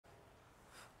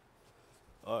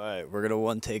All right, we're gonna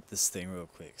one take this thing real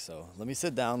quick. So let me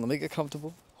sit down. Let me get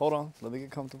comfortable. Hold on. Let me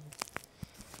get comfortable.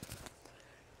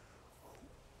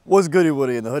 What's goody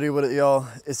Woody in the hoodie with it, y'all?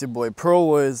 It's your boy Pearl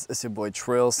Woods. It's your boy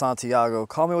Trail Santiago.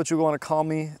 Call me what you want to call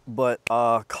me, but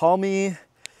call me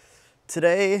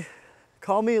today.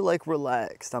 Call me like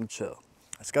relaxed. I'm chill.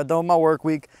 I just got done with my work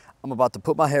week. I'm about to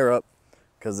put my hair up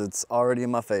because it's already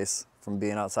in my face from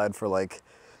being outside for like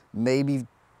maybe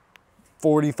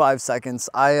 45 seconds.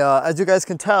 As you guys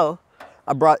can tell,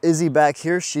 I brought Izzy back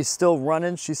here. She's still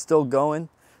running, she's still going.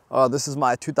 This is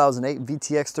my 2008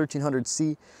 VTX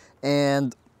 1300C,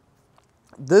 and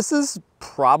this is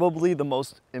probably the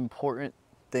most important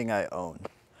thing I own.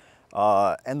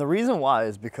 And the reason why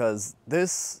is because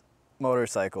this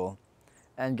motorcycle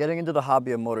and getting into the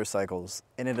hobby of motorcycles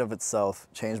in and of itself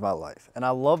changed my life. And I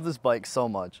love this bike so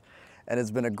much, and it's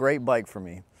been a great bike for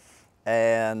me.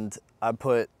 And I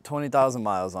put 20,000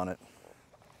 miles on it,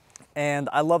 and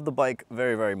I love the bike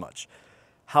very, very much.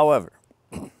 However,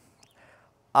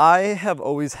 I have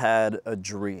always had a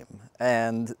dream,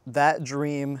 and that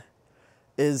dream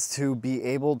is to be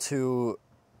able to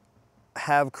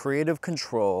have creative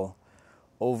control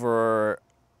over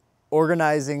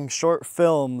organizing short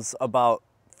films about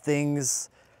things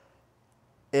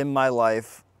in my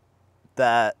life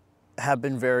that have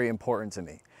been very important to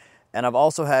me. And I've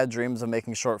also had dreams of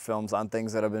making short films on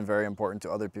things that have been very important to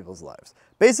other people's lives.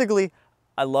 Basically,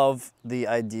 I love the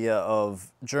idea of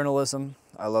journalism.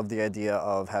 I love the idea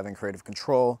of having creative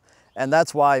control. And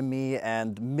that's why me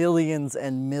and millions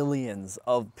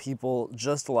of people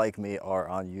just like me are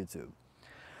on YouTube.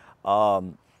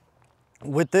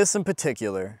 With this in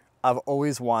particular, I've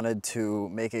always wanted to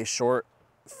make a short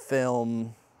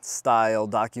film style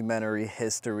documentary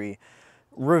history.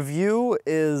 Review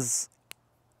is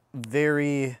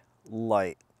very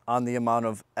light on the amount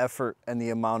of effort and the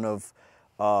amount of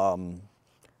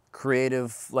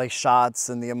creative shots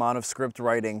and the amount of script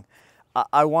writing.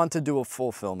 I want to do a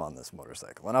full film on this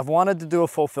motorcycle, and I've wanted to do a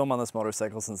full film on this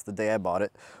motorcycle since the day I bought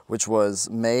it, which was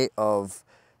May of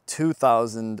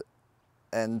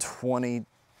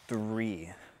 2023,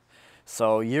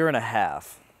 so a year and a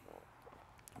half.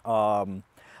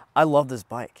 I love this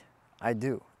bike, I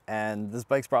do, and this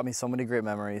bike's brought me so many great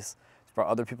memories. Brought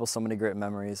other people so many great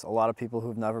memories. A lot of people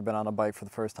who've never been on a bike for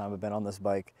the first time have been on this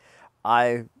bike.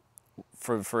 I,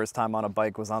 for the first time on a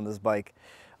bike, was on this bike.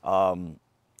 I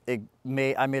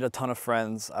made a ton of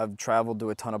friends. I've traveled to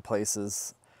a ton of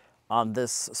places on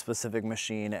this specific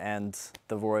machine and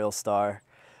the Royal Star.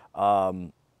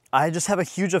 I just have a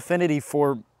huge affinity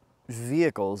for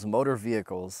vehicles, motor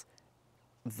vehicles,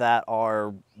 that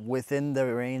are within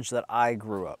the range that I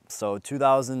grew up. So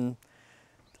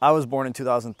I was born in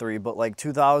 2003, but like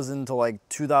 2000 to like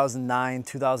 2009,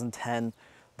 2010,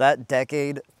 that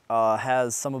decade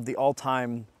has some of the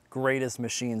all-time greatest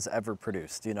machines ever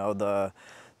produced. You know, the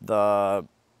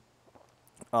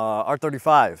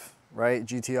R35, right,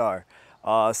 GTR,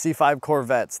 C5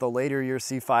 Corvettes, the later year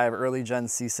C5, early gen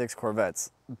C6 Corvettes.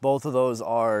 Both of those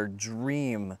are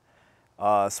dream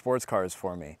sports cars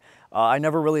for me. I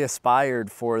never really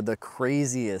aspired for the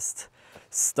craziest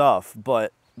stuff,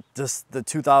 but just the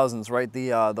 2000s, right? The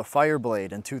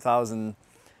Fireblade in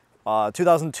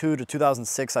 2002 to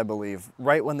 2006, I believe,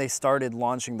 right when they started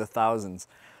launching the thousands.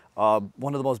 One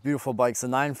of the most beautiful bikes, the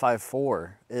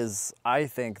 954, is, I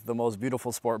think, the most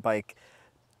beautiful sport bike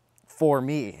for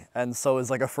me. And so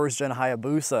is like a first-gen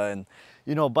Hayabusa, and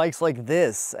you know, bikes like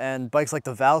this and bikes like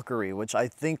the Valkyrie, which I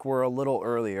think were a little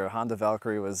earlier. Honda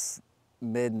Valkyrie was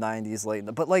mid-90s, late,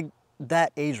 but like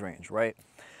that age range, right?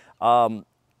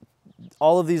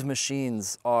 All of these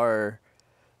machines are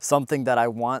something that I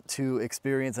want to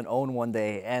experience and own one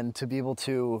day, and to be able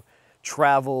to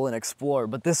travel and explore.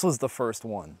 But this was the first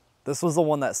one. This was the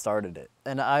one that started it.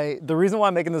 And the reason why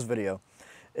I'm making this video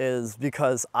is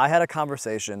because I had a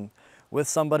conversation with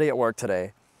somebody at work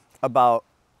today about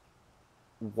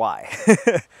why.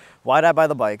 Why did I buy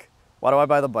the bike? Why do I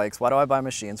buy the bikes? Why do I buy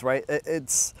machines, right?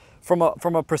 It's from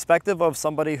a perspective of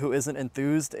somebody who isn't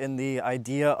enthused in the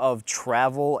idea of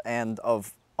travel and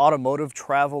of automotive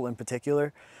travel in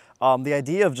particular. The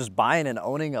idea of just buying and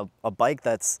owning a bike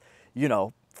that's, you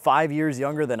know, 5 years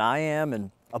younger than I am,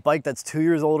 and a bike that's 2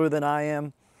 years older than I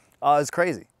am, is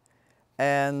crazy.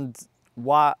 And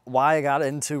why I got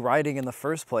into riding in the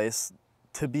first place,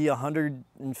 to be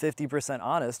 150%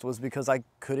 honest, was because I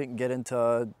couldn't get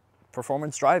into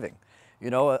performance driving.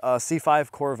 You know, a C5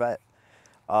 Corvette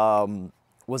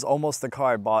was almost the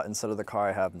car I bought instead of the car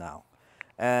I have now.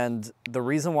 And the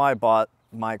reason why I bought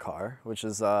my car, which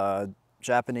is a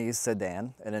Japanese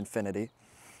sedan, an Infiniti,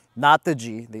 not the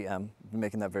G, the M, I'm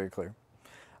making that very clear.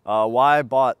 Why I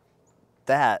bought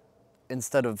that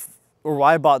instead of, or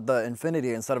why I bought the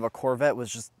Infiniti instead of a Corvette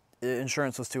was just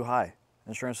insurance was too high.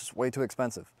 Insurance was way too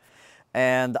expensive.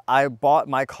 And I bought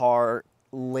my car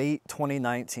late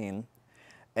 2019,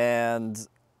 and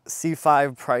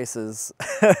C5 prices,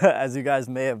 as you guys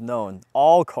may have known,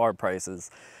 all car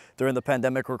prices during the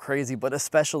pandemic were crazy, but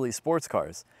especially sports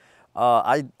cars.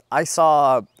 I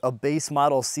saw a base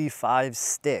model C5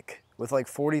 stick with like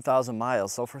 40,000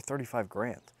 miles sell for 35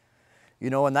 grand. You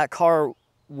know, and that car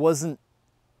wasn't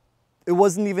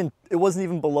even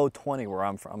below 20 where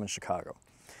I'm from in Chicago.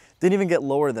 Didn't even get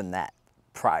lower than that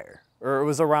prior. Or it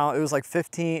was like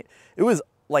 15, it was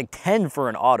like 10 for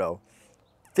an auto,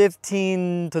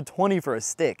 15 to 20 for a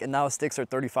stick, and now sticks are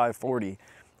 35, 40.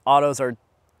 Autos are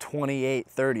 28,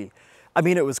 30. I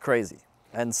mean, it was crazy.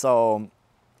 And so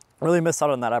really missed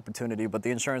out on that opportunity, but the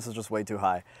insurance is just way too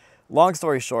high. Long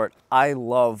story short, I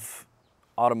love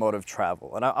automotive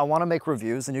travel, and I want to make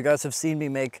reviews, and you guys have seen me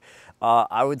make,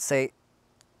 I would say,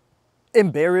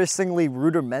 embarrassingly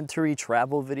rudimentary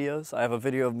travel videos. I have a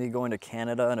video of me going to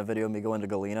Canada and a video of me going to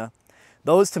Galena.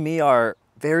 Those to me are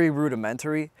very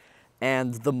rudimentary,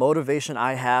 and the motivation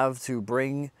I have to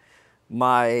bring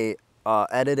my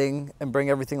editing and bring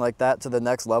everything like that to the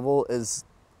next level is,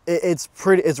 it's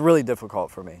really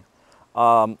difficult for me.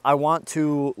 I want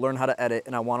to learn how to edit,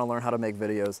 and I want to learn how to make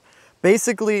videos.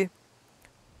 Basically,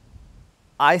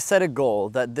 I set a goal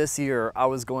that this year I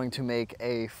was going to make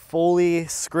a fully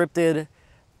scripted,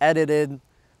 edited,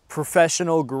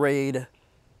 professional grade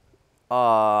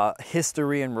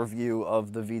history and review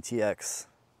of the VTX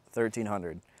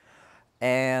 1300.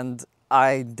 And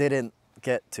I didn't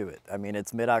get to it. I mean,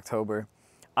 it's mid-October.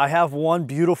 I have one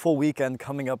beautiful weekend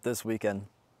coming up this weekend,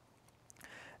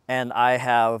 and I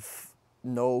have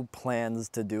no plans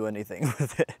to do anything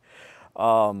with it.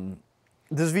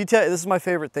 This VTX, this is my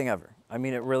favorite thing ever. I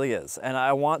mean, it really is. And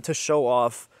I want to show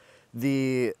off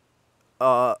the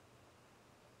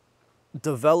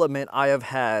development I have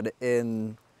had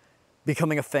in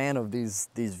becoming a fan of these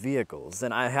vehicles.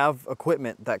 And I have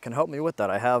equipment that can help me with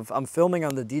that. I'm filming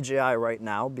on the DJI right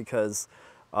now because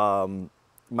my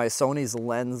Sony's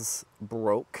lens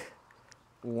broke.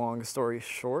 Long story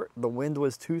short, the wind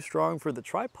was too strong for the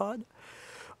tripod.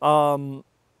 I'm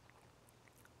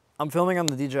filming on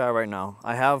the DJI right now.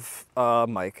 I have a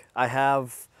mic, I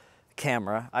have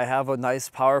camera, I have a nice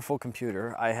powerful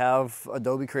computer, I have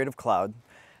Adobe Creative Cloud.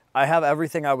 I have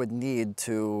everything I would need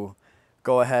to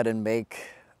go ahead and make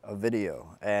a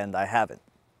video, and I haven't.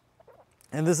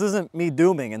 And this isn't me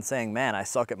dooming and saying, man, I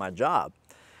suck at my job.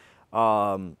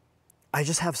 I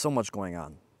just have so much going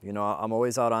on. You know, I'm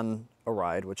always out on a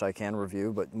ride, which I can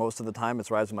review, but most of the time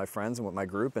it's rides with my friends and with my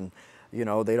group, and you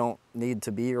know, they don't need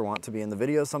to be or want to be in the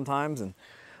video sometimes. And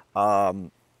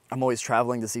I'm always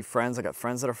traveling to see friends. I got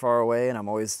friends that are far away, and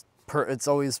it's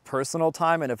always personal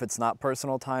time, and if it's not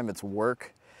personal time, it's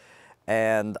work.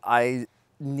 And I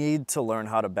need to learn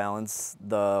how to balance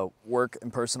the work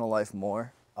and personal life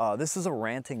more. This is a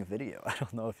ranting video. I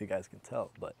don't know if you guys can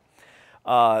tell, but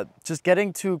just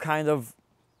getting to kind of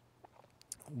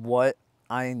what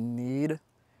I need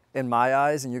in my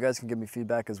eyes, and you guys can give me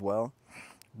feedback as well.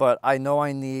 But I know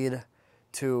I need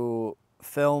to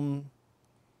film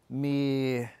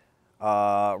me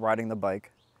riding the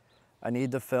bike. I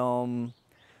need to film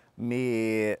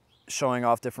me showing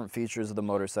off different features of the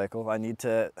motorcycle. I need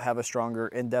to have a stronger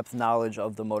in-depth knowledge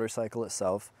of the motorcycle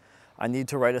itself. I need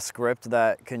to write a script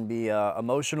that can be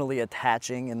emotionally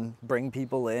attaching and bring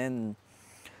people in.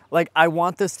 Like, I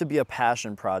want this to be a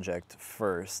passion project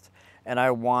first, and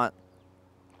I want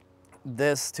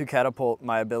this to catapult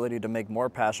my ability to make more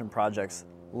passion projects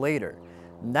later.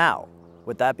 Now,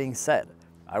 with that being said,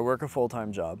 I work a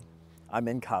full-time job. I'm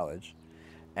in college,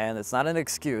 and it's not an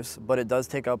excuse, but it does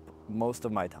take up most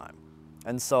of my time.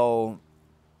 And so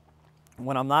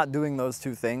when I'm not doing those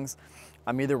two things,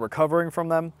 I'm either recovering from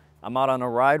them, I'm out on a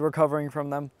ride recovering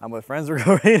from them, I'm with friends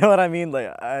recovering, you know what I mean?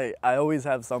 Like, I always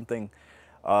have something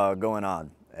going on,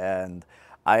 and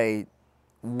I'm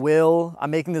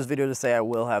making this video to say I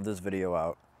will have this video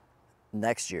out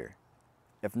next year.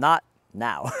 If not,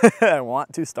 now. I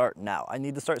want to start now. I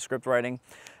need to start script writing.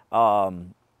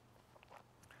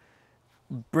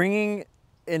 Bringing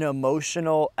an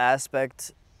emotional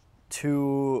aspect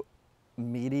to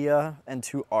media and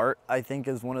to art, I think,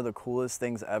 is one of the coolest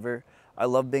things ever. I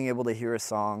love being able to hear a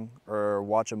song or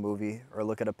watch a movie or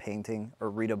look at a painting or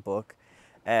read a book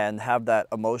and have that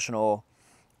emotional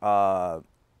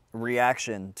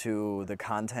reaction to the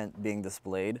content being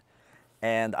displayed.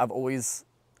 And I've always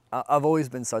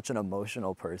been such an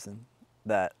emotional person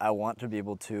that I want to be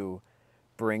able to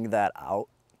bring that out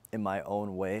in my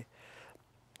own way.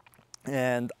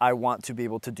 And I want to be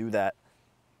able to do that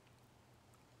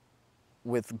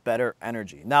with better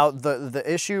energy. Now, the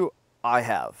issue I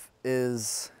have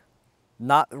is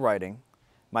not writing.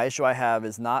 My issue I have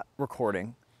is not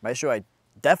recording. My issue I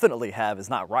definitely have is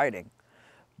not writing.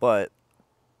 But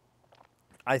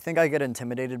I think I get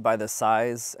intimidated by the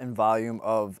size and volume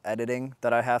of editing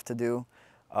that I have to do,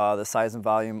 the size and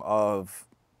volume of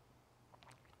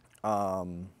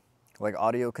like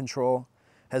audio control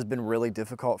has been really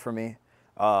difficult for me.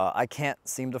 I can't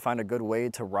seem to find a good way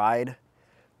to ride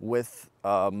with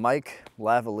mic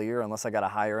lavalier unless I got a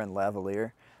higher end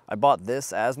lavalier. I bought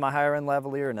this as my higher end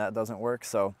lavalier and that doesn't work.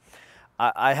 So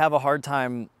I have a hard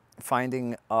time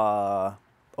finding a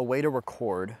way to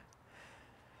record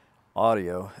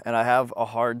audio, and I have a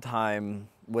hard time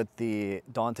with the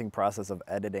daunting process of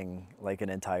editing like an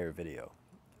entire video.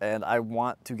 And I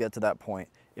want to get to that point.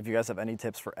 If you guys have any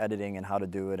tips for editing and how to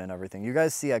do it and everything. You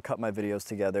guys see I cut my videos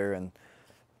together, and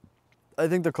I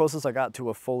think the closest I got to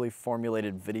a fully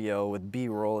formulated video with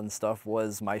B-roll and stuff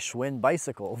was my Schwinn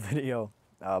bicycle video,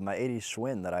 my 80s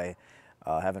Schwinn that I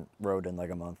haven't rode in like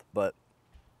a month. But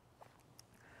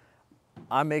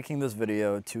I'm making this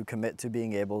video to commit to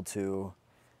being able to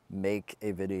make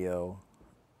a video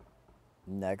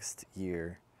next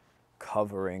year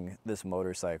covering this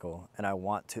motorcycle, and I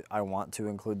want to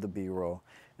include the B-roll,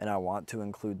 and I want to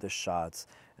include the shots,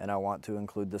 and I want to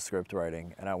include the script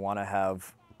writing, and I want to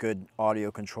have good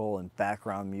audio control and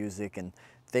background music and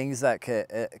things that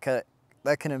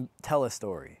can tell a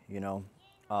story, you know.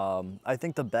 I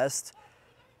think the best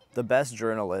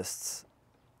journalists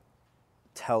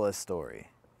tell a story,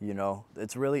 you know.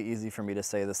 It's really easy for me to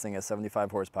say this thing has 75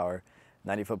 horsepower,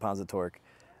 90 foot-pounds of torque,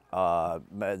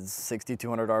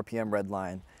 6,200 RPM red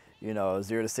line, you know,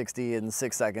 0 to 60 in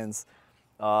 6 seconds,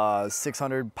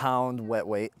 600-pound wet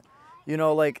weight, you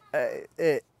know, like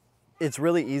it's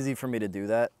really easy for me to do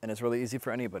that, and it's really easy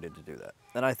for anybody to do that.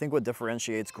 And I think what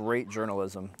differentiates great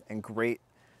journalism and great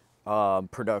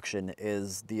production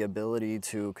is the ability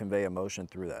to convey emotion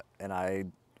through that. And I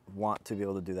want to be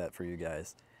able to do that for you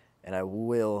guys, and I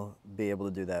will be able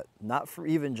to do that, not for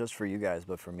even just for you guys,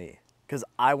 but for me. Because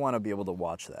I want to be able to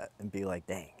watch that and be like,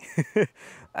 dang,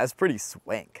 that's pretty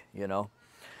swank, you know?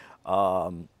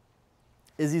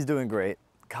 Izzy's doing great.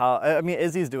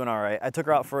 Izzy's doing all right. I took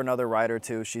her out for another ride or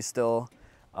two. She's still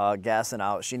gassing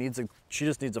out. She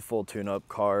just needs a full tune-up,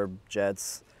 carb,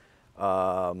 jets,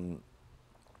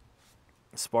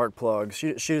 spark plugs.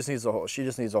 She just needs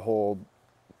a whole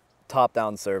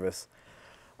top-down service,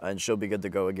 and she'll be good to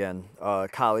go again.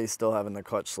 Kali's still having the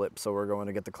clutch slip, so we're going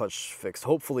to get the clutch fixed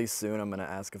hopefully soon. I'm going to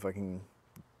ask if I can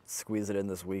squeeze it in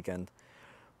this weekend.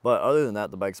 But other than that,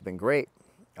 the bike's been great.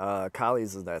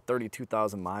 Kali's is at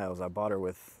 32,000 miles. I bought her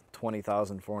with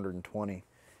 20,420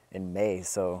 in May,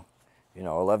 so, you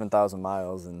know, 11,000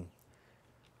 miles in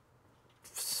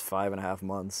 5.5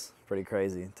 months. Pretty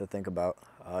crazy to think about.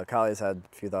 Kali's had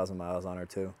a few thousand miles on her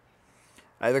too.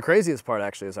 The craziest part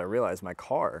actually is I realized my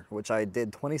car, which I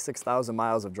did 26,000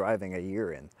 miles of driving a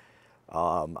year in,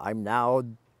 I'm now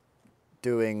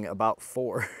doing about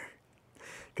 4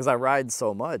 because I ride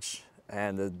so much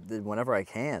and whenever I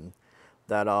can,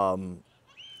 that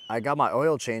I got my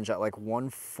oil change at like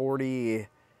 140, I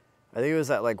think it was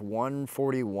at like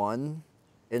 141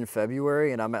 in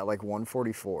February, and I'm at like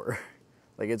 144.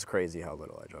 Like, it's crazy how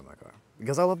little I drive my car.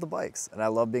 Because I love the bikes, and I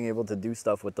love being able to do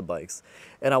stuff with the bikes.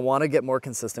 And I want to get more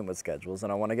consistent with schedules,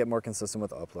 and I want to get more consistent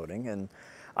with uploading. And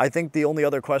I think the only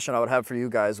other question I would have for you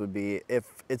guys would be if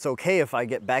it's okay if I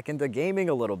get back into gaming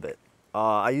a little bit.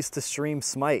 I used to stream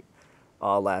Smite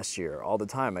last year all the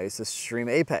time. I used to stream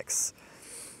Apex.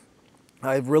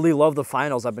 I really love the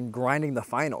finals. I've been grinding the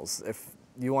finals. If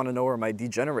you want to know where my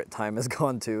degenerate time has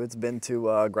gone to, it's been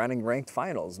to grinding ranked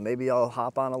finals. Maybe I'll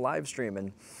hop on a live stream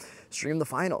and stream the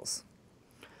finals.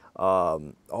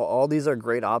 All these are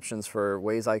great options for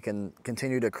ways I can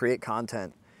continue to create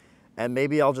content. And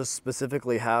maybe I'll just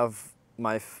specifically have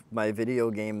my video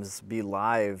games be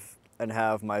live and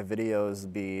have my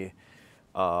videos be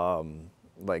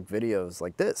like videos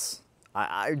like this.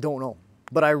 I don't know.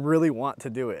 But I really want to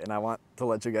do it, and I want to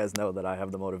let you guys know that I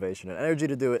have the motivation and energy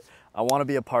to do it. I want to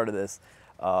be a part of this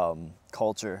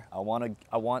culture. I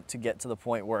want to get to the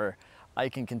point where I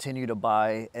can continue to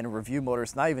buy and review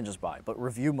motors, not even just buy, but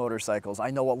review motorcycles.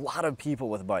 I know a lot of people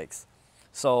with bikes.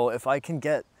 So if I can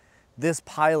get this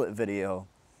pilot video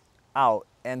out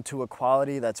and to a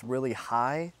quality that's really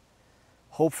high,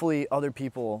 hopefully other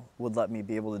people would let me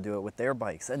be able to do it with their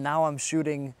bikes. And now I'm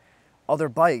shooting other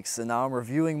bikes, and now I'm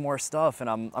reviewing more stuff, and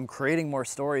I'm creating more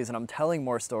stories, and I'm telling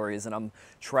more stories, and I'm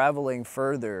traveling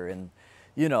further, and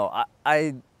you know,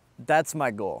 that's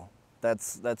my goal.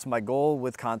 That's my goal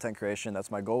with content creation.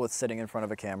 That's my goal with sitting in front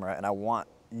of a camera, and I want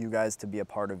you guys to be a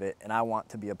part of it, and I want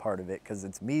to be a part of it because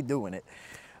it's me doing it.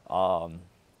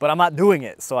 But I'm not doing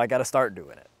it, so I got to start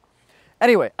doing it.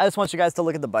 Anyway, I just want you guys to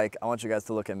look at the bike. I want you guys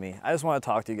to look at me. I just want to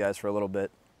talk to you guys for a little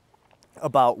bit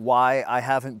about why I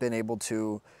haven't been able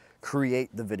to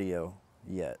create the video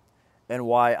yet and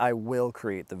why I will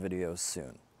create the videos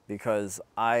soon. Because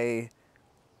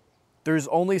there's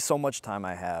only so much time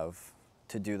I have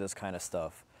to do this kind of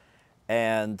stuff.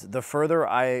 And the further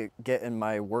I get in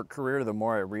my work career, the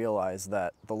more I realize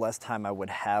that the less time I would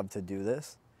have to do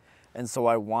this. And so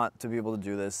I want to be able to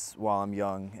do this while I'm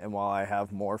young and while I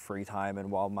have more free time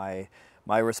and while my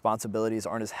responsibilities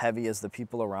aren't as heavy as the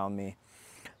people around me,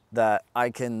 that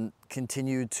I can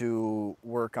continue to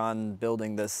work on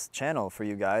building this channel for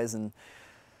you guys. And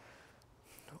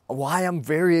why I'm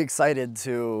very excited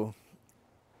to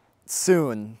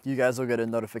soon, you guys will get a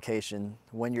notification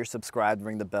when you're subscribed,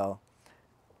 ring the bell.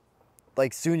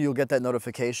 Like soon you'll get that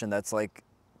notification that's like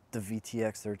the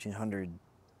VTX 1300,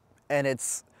 and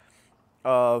it's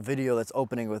a video that's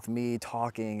opening with me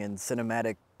talking and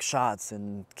cinematic shots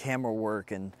and camera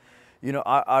work. And you know,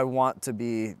 I want to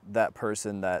be that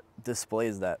person that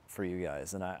displays that for you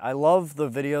guys. And I love the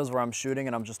videos where I'm shooting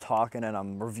and I'm just talking and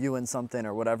I'm reviewing something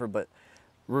or whatever, but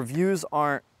reviews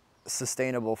aren't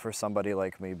sustainable for somebody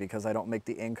like me because I don't make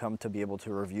the income to be able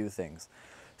to review things.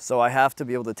 So I have to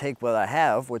be able to take what I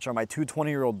have, which are my two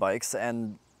 20-year-old bikes,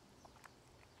 and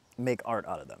make art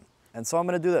out of them. And so I'm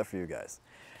gonna do that for you guys.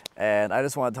 And I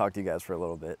just want to talk to you guys for a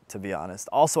little bit, to be honest.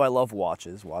 Also, I love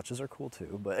watches. Watches are cool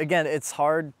too. But again, it's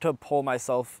hard to pull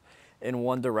myself in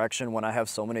one direction when I have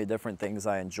so many different things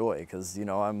I enjoy. Because, you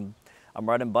know, I'm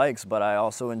riding bikes, but I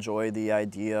also enjoy the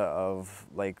idea of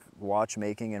like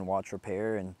watchmaking and watch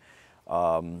repair and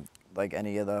like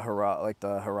any of the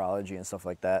horology and stuff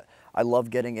like that. I love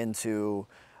getting into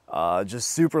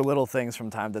just super little things from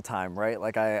time to time, right?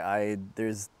 Like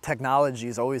there's technology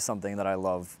is always something that I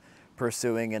love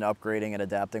pursuing and upgrading and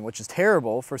adapting, which is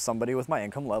terrible for somebody with my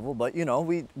income level. But you know,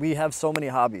 we have so many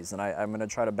hobbies, and I'm gonna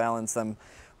try to balance them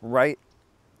right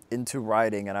into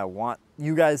riding. And I want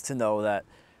you guys to know that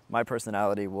my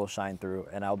personality will shine through,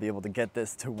 and I'll be able to get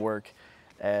this to work.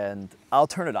 And I'll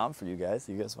turn it on for you guys.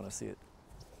 You guys want to see it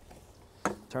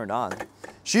turned on?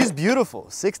 She's beautiful.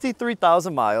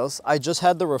 63,000 miles. I just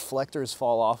had the reflectors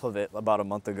fall off of it about a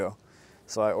month ago,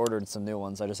 so I ordered some new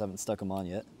ones. I just haven't stuck them on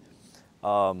yet.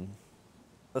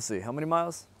 Let's see, how many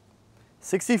miles?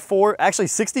 64, actually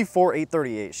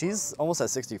 64,838. She's almost at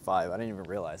 65. I didn't even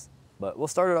realize, but we'll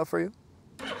start it up for you.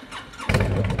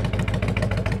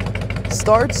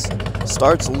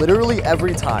 Starts literally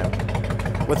every time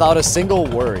without a single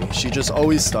worry. She just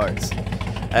always starts,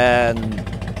 and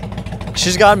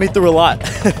she's gotten me through a lot.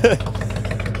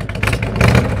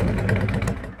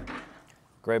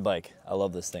 Great bike. I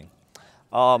love this thing.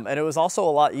 And it was also a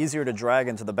lot easier to drag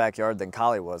into the backyard than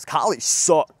Kali was. Kali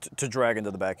sucked to drag into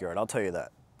the backyard, I'll tell you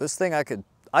that. This thing, I could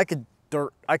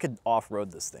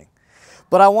off-road this thing.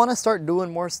 But I want to start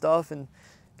doing more stuff and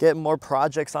getting more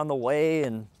projects on the way.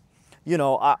 And, you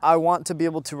know, I want to be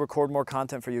able to record more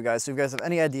content for you guys. So if you guys have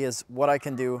any ideas what I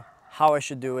can do, how I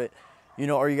should do it, you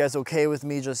know, are you guys okay with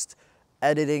me just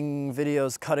editing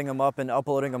videos, cutting them up and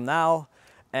uploading them now?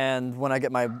 And when I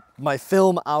get my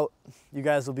film out, you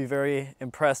guys will be very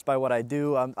impressed by what I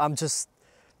do. I'm just,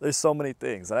 there's so many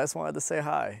things. And I just wanted to say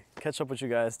hi, catch up with you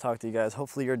guys, talk to you guys.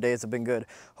 Hopefully your days have been good.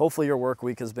 Hopefully your work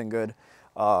week has been good.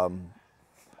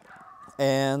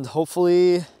 And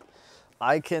hopefully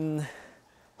I can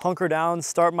hunker down,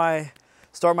 start my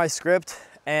script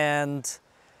and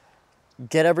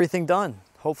get everything done.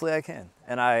 Hopefully I can.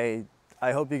 And I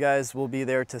hope you guys will be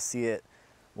there to see it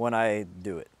when I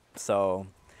do it. So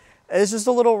it's just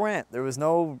a little rant. There was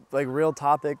no like real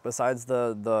topic besides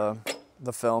the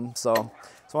film. So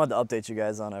just wanted to update you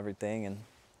guys on everything and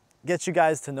get you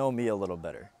guys to know me a little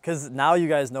better. Because now you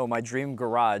guys know my dream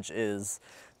garage is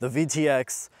the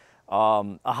VTX,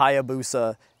 a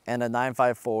Hayabusa, and a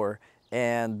 954,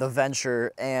 and the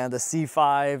Venture, and the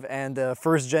C5, and the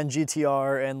first gen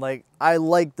GTR. And like, I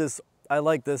like this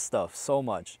stuff so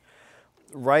much,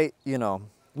 right? You know,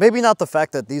 maybe not the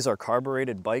fact that these are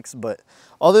carbureted bikes, but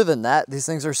other than that, these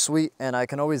things are sweet, and I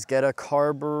can always get I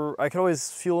can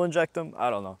always fuel inject them. I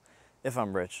don't know if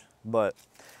I'm rich, but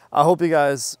I hope you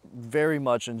guys very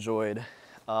much enjoyed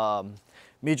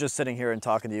me just sitting here and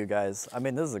talking to you guys. I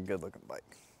mean, this is a good looking bike.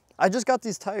 I just got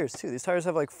these tires too. These tires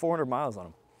have like 400 miles on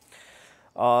them.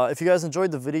 If you guys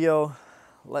enjoyed the video,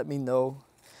 let me know.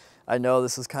 I know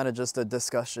this is kind of just a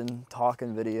discussion,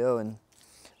 talking video, and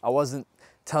I wasn't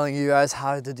telling you guys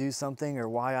how to do something or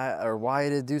why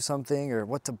to do something or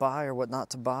what to buy or what not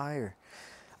to buy, or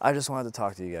I just wanted to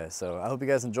talk to you guys. So I hope you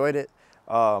guys enjoyed it.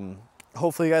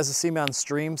 Hopefully you guys will see me on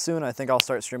stream soon. I think I'll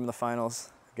start streaming the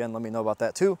finals. Again, let me know about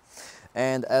that too.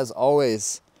 And as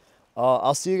always,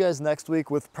 I'll see you guys next week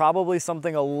with probably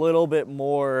something a little bit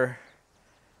more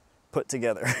put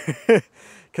together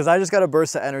because I just got a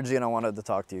burst of energy and I wanted to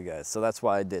talk to you guys. So that's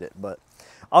why I did it. But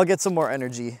I'll get some more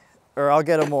energy, or I'll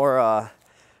get a more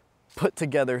put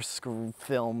together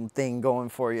film thing going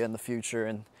for you in the future.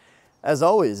 And as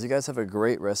always, you guys have a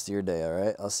great rest of your day, all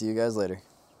right? I'll see you guys later.